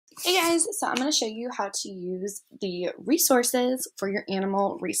Hey guys, so I'm going to show you how to use the resources for your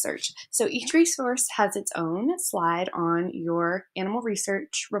animal research. So each resource has its own slide on your animal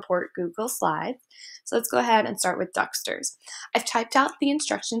research report Google Slides. So let's go ahead and start with ducksters. I've typed out the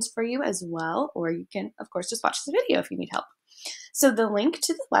instructions for you as well, or you can of course just watch the video if you need help. So the link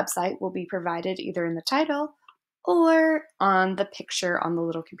to the website will be provided either in the title or on the picture on the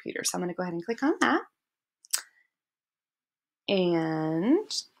little computer. So I'm going to go ahead and click on that. And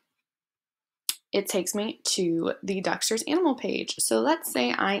it takes me to the Ducksters animal page. So let's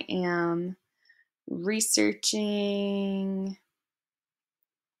say I am researching,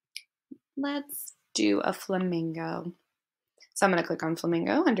 let's do a flamingo. So I'm going to click on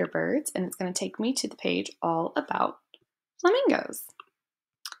flamingo under birds, and it's going to take me to the page all about flamingos.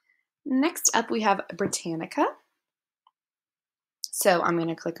 Next up, we have Britannica. So I'm going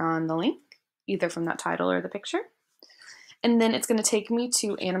to click on the link, either from that title or the picture. And then it's going to take me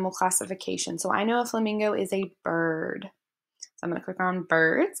to animal classification. So I know a flamingo is a bird. So I'm going to click on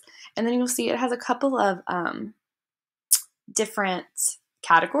birds. And then you'll see it has a couple of different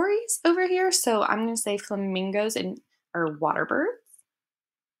categories over here. So I'm going to say flamingos or water birds.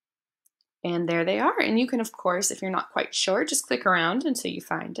 And there they are. And you can, of course, if you're not quite sure, just click around until you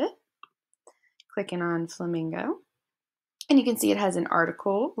find it. Clicking on flamingo. And you can see it has an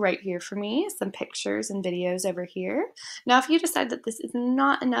article right here for me, some pictures and videos over here. Now, if you decide that this is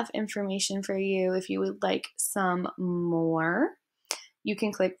not enough information for you, if you would like some more, you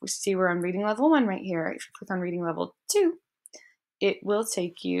can click, see we're on reading level 1 right here. If you click on reading level 2, it will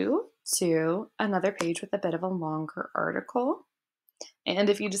take you to another page with a bit of a longer article. And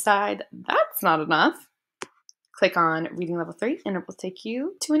if you decide that's not enough, click on reading level 3 and it will take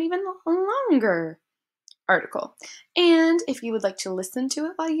you to an even longer article. And if you would like to listen to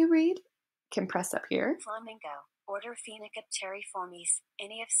it while you read, you can press up here. Flamingo, order Phoenica pteriformes,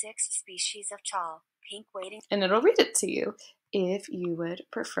 any of 6 species of tall, pink wading. And it'll read it to you if you would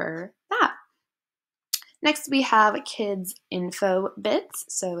prefer that. Next, we have kids info bits.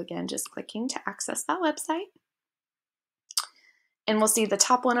 So again, just clicking to access that website. And we'll see the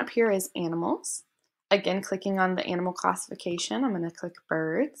top one up here is animals. Again, clicking on the animal classification, I'm going to click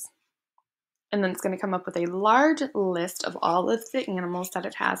birds. And then it's going to come up with a large list of all of the animals that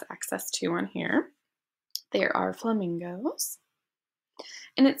it has access to on here. There are flamingos.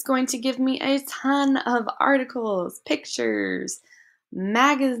 And it's going to give me a ton of articles, pictures,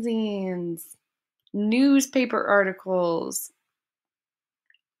 magazines, newspaper articles.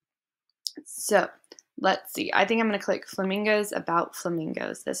 So let's see. I think I'm going to click flamingos about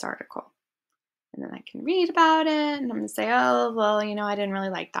flamingos, this article. And then I can read about it, and I'm going to say, oh, well, you know, I didn't really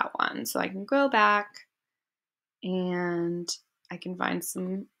like that one. So I can go back, and I can find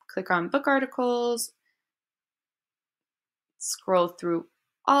some, click on book articles, scroll through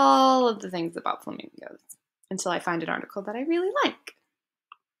all of the things about flamingos until I find an article that I really like.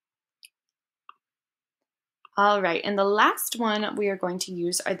 All right, and the last one we are going to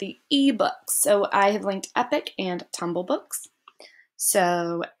use are the ebooks. So I have linked Epic and Tumble Books.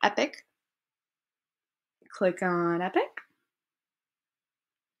 So Epic, click on Epic.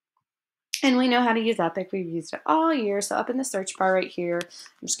 And we know how to use Epic. We've used it all year. So up in the search bar right here,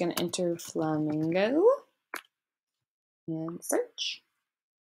 I'm just going to enter flamingo and search.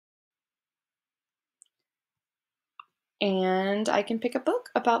 And I can pick a book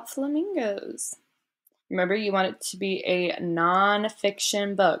about flamingos. Remember, you want it to be a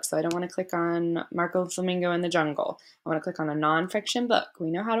non-fiction book. So I don't want to click on Marco Flamingo in the Jungle. I want to click on a non-fiction book.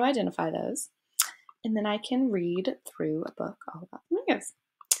 We know how to identify those. And then I can read through a book all about flamingos.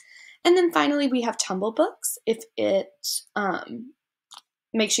 And then finally, we have Tumble Books. If it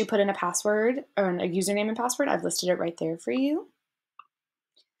makes you put in a password or a username and password, I've listed it right there for you.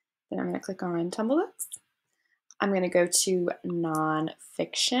 Then I'm going to click on Tumble Books. I'm going to go to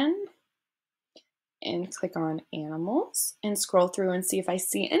nonfiction and click on animals and scroll through and see if I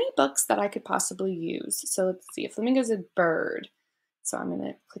see any books that I could possibly use. So let's see, if flamingo is a bird. So I'm going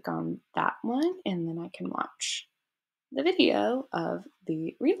to click on that one, and then I can watch the video of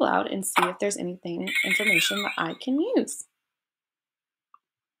the read aloud and see if there's anything, information that I can use.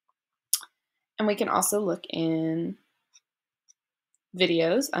 And we can also look in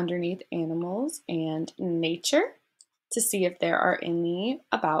videos underneath animals and nature to see if there are any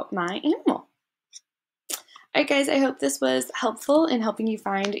about my animal. All right, guys, I hope this was helpful in helping you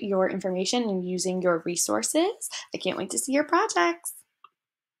find your information and using your resources. I can't wait to see your projects.